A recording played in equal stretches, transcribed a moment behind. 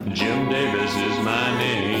Jim Davis is my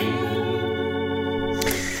name.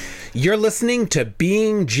 You're listening to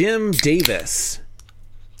Being Jim Davis.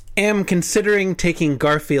 Am considering taking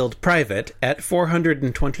Garfield private at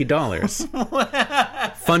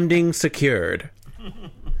 $420. Funding secured.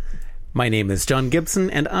 My name is John Gibson,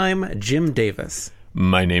 and I'm Jim Davis.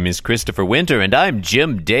 My name is Christopher Winter, and I'm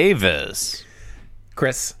Jim Davis.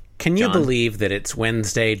 Chris, can you John? believe that it's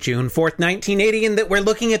Wednesday, June 4th, 1980, and that we're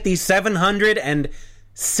looking at the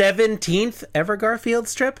 717th ever Garfield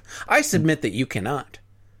strip? I submit that you cannot.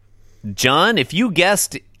 John, if you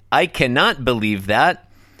guessed I cannot believe that,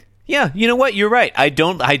 yeah, you know what? You're right. I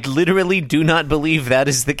literally do not believe that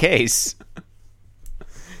is the case.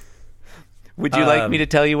 Would you like me to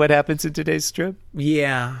tell you what happens in today's strip?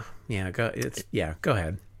 Yeah, go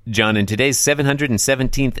ahead. John, in today's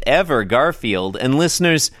 717th ever Garfield, and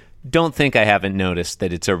listeners, don't think I haven't noticed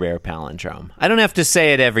that it's a rare palindrome. I don't have to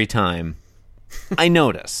say it every time. I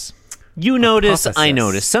notice. You notice, I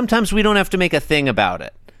notice. Sometimes we don't have to make a thing about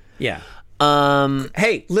it. Yeah.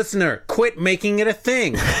 Hey, listener, quit making it a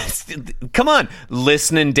thing. Come on,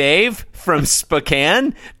 listening Dave from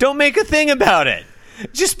Spokane. Don't make a thing about it.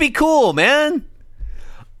 Just be cool, man.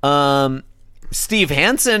 Steve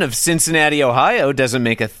Hansen of Cincinnati, Ohio doesn't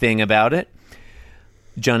make a thing about it.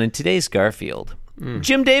 John, in today's Garfield,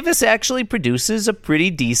 Jim Davis actually produces a pretty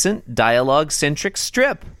decent dialogue-centric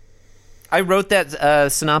strip. I wrote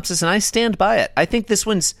that synopsis, and I stand by it. I think this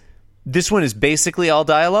one is basically all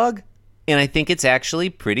dialogue, and I think it's actually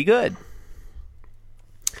pretty good.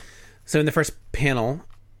 So in the first panel,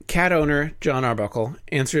 cat owner John Arbuckle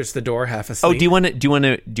answers the door half asleep. Oh, do you want to do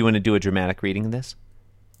a dramatic reading of this?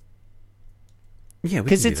 Yeah,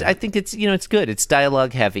 because I think it's it's good. It's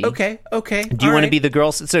dialogue heavy. Okay. Do you want to be the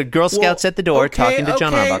girl? So Girl Scouts at the door talking to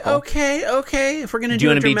John Arbuckle. Okay. If we're gonna do you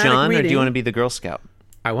want to be John reading, or do you want to be the Girl Scout?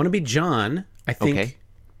 I want to be John. I think. Okay.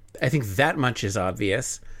 I think that much is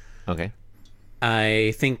obvious. Okay.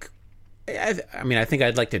 I think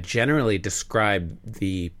I'd like to generally describe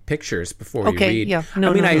the pictures before we read. Yeah.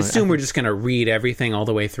 I assume we're just going to read everything all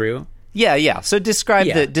the way through. Yeah. So describe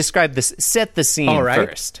this. Set the scene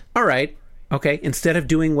first. All right. Okay. Instead of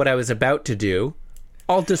doing what I was about to do,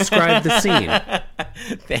 I'll describe the scene.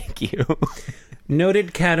 Thank you.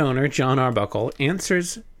 Noted cat owner John Arbuckle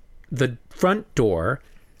answers the front door,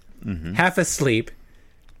 half asleep,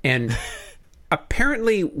 and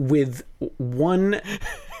apparently with one.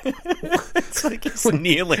 It's like he's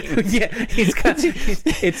kneeling. Yeah, he's got.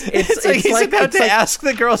 It's like he's about to ask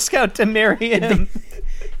the Girl Scout to marry him.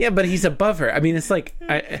 Yeah, but he's above her. I mean, it's like.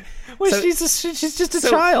 She's just a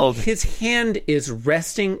child. His hand is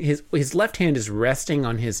resting. His left hand is resting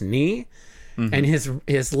on his knee, and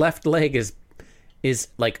his left leg is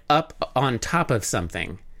like up on top of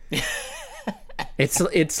something.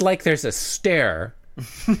 It's like there's a stair.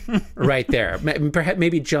 Right there. Perhaps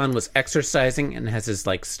maybe John was exercising and has his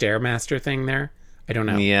like Stairmaster thing there. I don't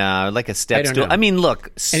know. Yeah, like a step stool. I mean,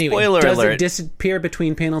 look, spoiler does alert. It disappear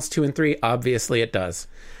between panels 2 and 3? Obviously it does.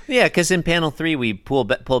 Yeah, because in panel 3 we pull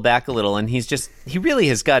back a little, and he really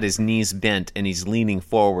has got his knees bent and he's leaning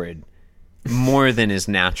forward more than is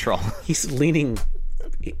natural. He's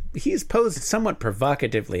posed somewhat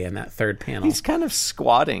provocatively in that third panel. He's kind of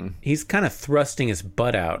squatting. He's kind of thrusting his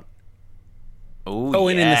butt out. Oh,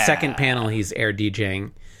 and in the second panel, he's air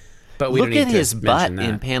DJing. But we look don't need at his butt that.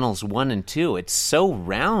 in panels 1 and 2. It's so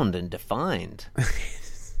round and defined.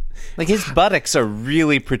 Like his buttocks are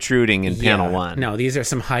really protruding in panel 1. No, these are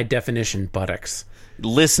some high definition buttocks.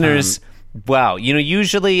 Listeners, wow.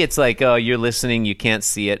 Usually it's like, oh, you're listening, you can't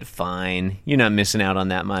see it. Fine, you're not missing out on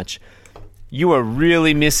that much. You are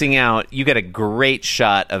really missing out. You got a great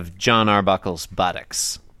shot of John Arbuckle's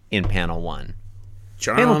buttocks in panel 1.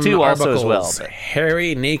 Panel 2 also as well. But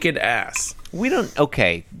hairy, naked ass. We don't...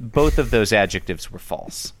 Okay, both of those adjectives were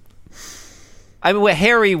false. I mean,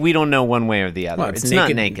 hairy, we don't know one way or the other. Well, it's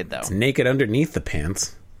not naked, though. It's naked underneath the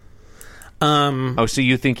pants. Oh, so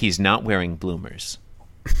you think he's not wearing bloomers?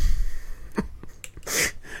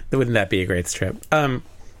 Wouldn't that be a great strip?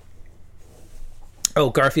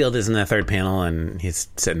 Garfield is in the third panel, and he's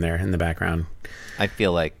sitting there in the background. I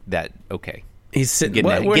feel like that... Okay. He's sitting.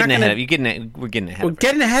 We're getting ahead of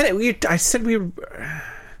it. I said we were.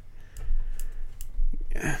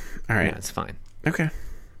 All right, yeah, it's fine. Okay.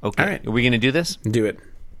 All right. Are we going to do this? Do it.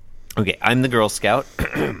 Okay, I'm the Girl Scout.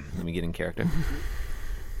 Let me get in character.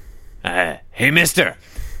 Hey, mister,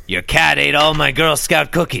 your cat ate all my Girl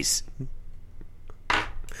Scout cookies.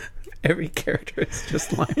 Every character is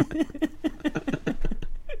just like.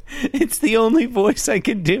 It's the only voice I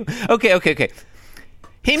can do. Okay.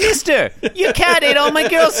 Hey, mister, your cat ate all my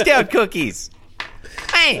Girl Scout cookies.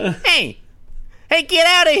 Hey, Hey, get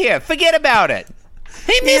out of here. Forget about it.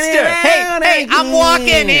 Hey, Get mister. out Hey, of I'm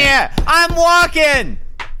walking here. here. I'm walking.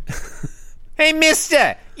 Hey,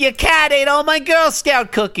 mister, your cat ate all my Girl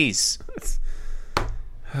Scout cookies.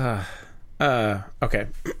 Okay. All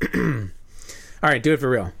right, do it for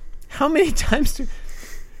real. How many times do...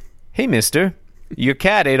 Hey, mister, your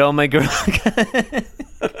cat ate all my Girl...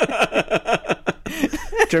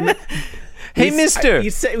 Hey, mister.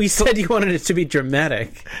 We said you wanted it to be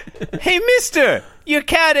dramatic. Hey, mister, your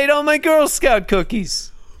cat ate all my Girl Scout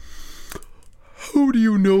cookies. How do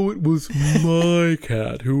you know it was my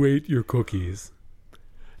cat who ate your cookies?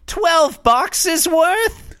 12 boxes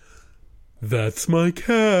worth? That's my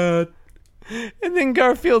cat. And then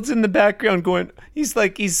Garfield's in the background going, he's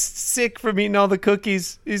sick from eating all the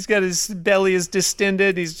cookies. He's got his belly is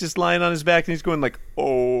distended. He's just lying on his back and he's going like,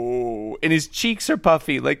 oh. And his cheeks are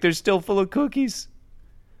puffy, like they're still full of cookies.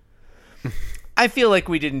 I feel like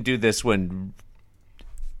we didn't do this one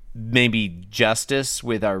maybe justice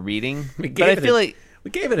with our reading. We but I feel like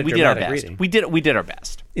we gave it a we did our dramatic best. reading. We did our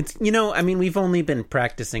best. It's we've only been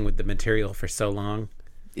practicing with the material for so long.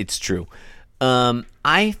 It's true.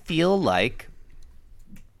 I feel like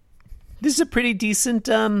this is a pretty decent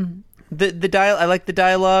I like the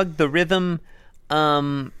dialogue, the rhythm.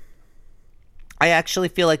 I actually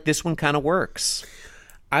feel like this one kind of works.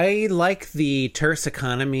 I like the terse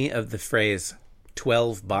economy of the phrase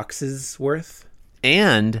 12 boxes worth.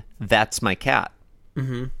 And that's my cat.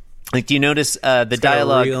 Mm-hmm. Like, do you notice the It's got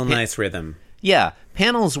dialogue? a real nice rhythm. Yeah,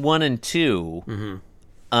 panels 1 and 2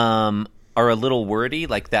 are a little wordy.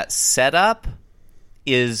 Like that setup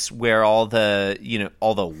is where all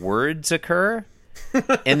the words occur,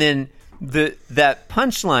 and then that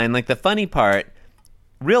punchline, like the funny part,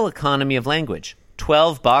 real economy of language.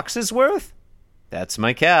 12 boxes worth? That's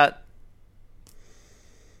my cat.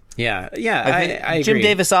 Yeah, I agree. Jim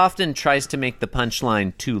Davis often tries to make the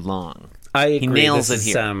punchline too long. I agree. He nails this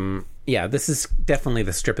it here. This is definitely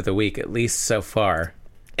the strip of the week, at least so far.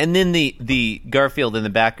 And then the Garfield in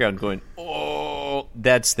the background going, oh,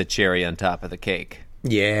 that's the cherry on top of the cake.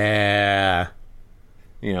 Yeah.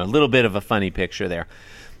 A little bit of a funny picture there.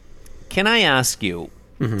 Can I ask you,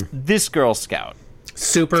 this Girl Scout...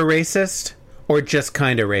 Super racist or just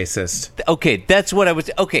kind of racist? Okay, that's what I was...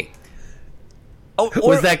 Okay.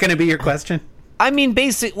 Was that going to be your question? I mean,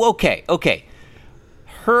 okay.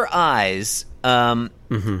 Her eyes,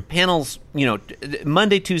 panels,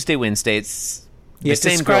 Monday, Tuesday, Wednesday, it's the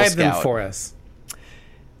same Girl describe Scout. them for us.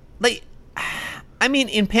 Like, I mean,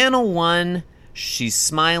 in panel 1, she's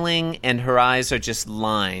smiling and her eyes are just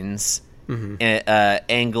lines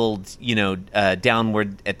angled,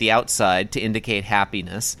 downward at the outside to indicate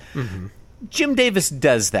happiness. Jim Davis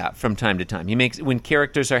does that from time to time. When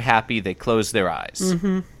characters are happy, they close their eyes.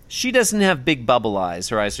 She doesn't have big bubble eyes.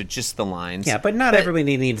 Her eyes are just the lines. Yeah, but not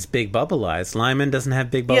everybody needs big bubble eyes. Lyman doesn't have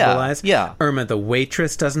big bubble eyes. Yeah. Irma the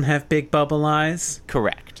waitress doesn't have big bubble eyes.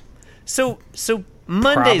 Correct. So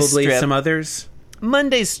Monday's Probably strip, some others.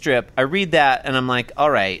 Monday's strip, I read that and I'm like, all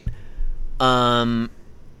right,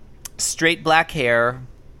 straight black hair,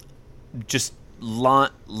 just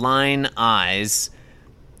line eyes.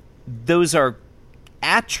 Those are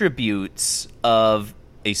attributes of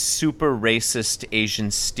a super racist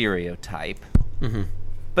Asian stereotype,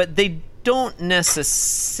 but they don't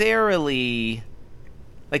necessarily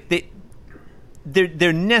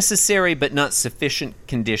they're necessary but not sufficient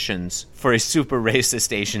conditions for a super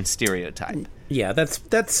racist Asian stereotype. Yeah,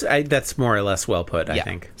 that's more or less well put, I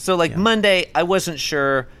think. So Monday, I wasn't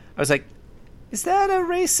sure. I was like, is that a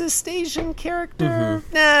racist Asian character?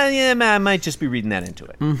 I might just be reading that into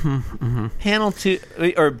it. Panel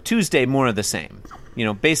 2 or Tuesday, more of the same.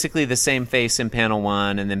 Basically the same face in panel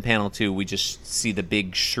 1, and then panel 2, we just see the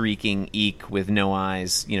big shrieking eek with no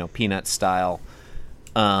eyes, Peanut style.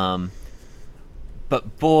 But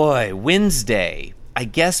boy, Wednesday, I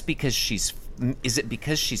guess because she's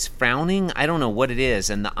frowning? I don't know what it is,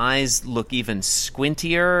 and the eyes look even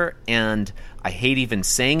squintier, and I hate even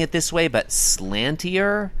saying it this way, but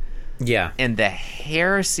slantier. Yeah. And the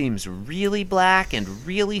hair seems really black and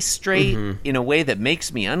really straight in a way that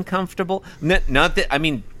makes me uncomfortable. Not that, I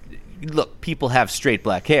mean, look, people have straight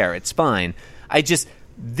black hair. It's fine.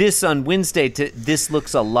 This on Wednesday, this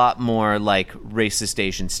looks a lot more like racist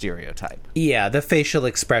Asian stereotype. Yeah, the facial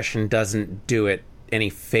expression doesn't do it any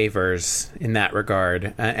favors in that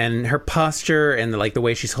regard. And her posture and the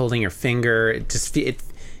way she's holding her finger,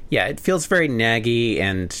 it feels very naggy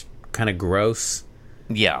and kind of gross.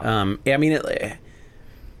 Yeah. I mean,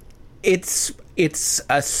 it's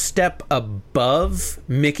a step above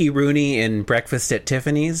Mickey Rooney in Breakfast at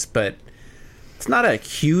Tiffany's, but it's not a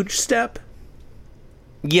huge step.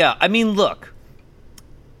 Yeah, I mean, look,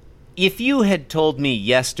 if you had told me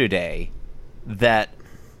yesterday that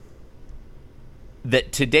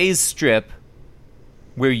today's strip,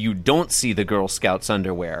 where you don't see the Girl Scouts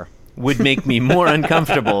underwear, would make me more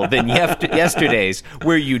uncomfortable than yesterday's,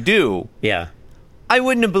 where you do, Yeah. I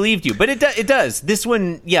wouldn't have believed you. But it does. This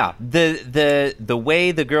one, yeah, the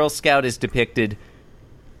way the Girl Scout is depicted,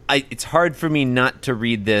 it's hard for me not to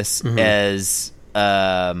read this as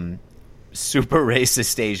super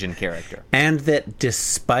racist Asian character. And that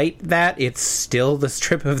despite that, it's still the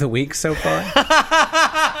strip of the week so far.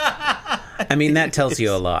 I mean, that tells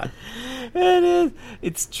you a lot. It is.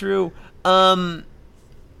 It's true. I'm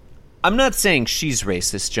not saying she's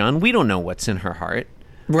racist, John. We don't know what's in her heart.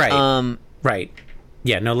 Right. Right.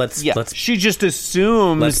 Yeah, no, let's she just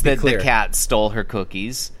assumes that clear. the cat stole her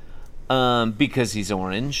cookies because he's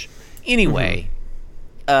orange. Anyway,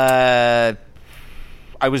 I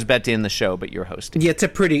was about to end the show, but you're hosting. Yeah, it's a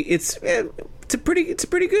pretty good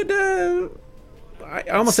I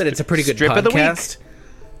almost said it's a pretty good Strip podcast. of the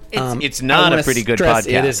week. It's not a pretty good podcast.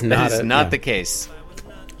 It is not, that is not the case.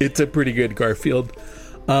 It's a pretty good Garfield.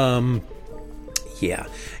 Yeah.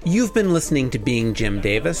 You've been listening to Being Jim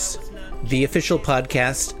Davis, the official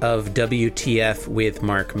podcast of WTF with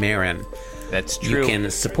Mark Maron. That's true. You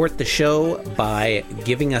can support the show by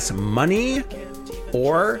giving us money,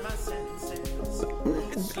 or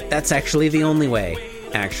that's actually the only way,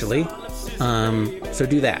 actually. So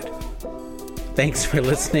do that. Thanks for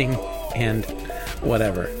listening, and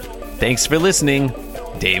whatever. Thanks for listening,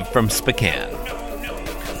 Dave from Spokane.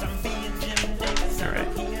 All right.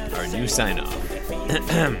 Our new sign-off.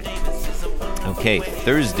 Okay,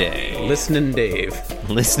 Thursday. Listening Dave.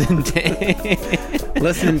 Listening Dave.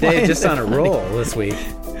 Listening Dave just on a roll this week.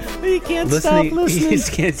 He can't stop listening.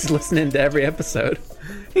 He's listening to every episode.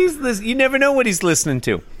 You never know what he's listening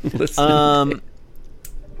to. This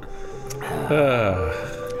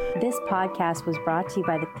podcast was brought to you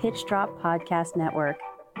by the Pitch Drop Podcast Network.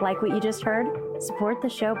 Like what you just heard? Support the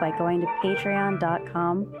show by going to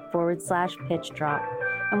patreon.com/Pitch Drop.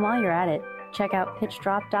 And while you're at it, check out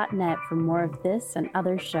pitchdrop.net for more of this and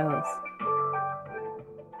other shows.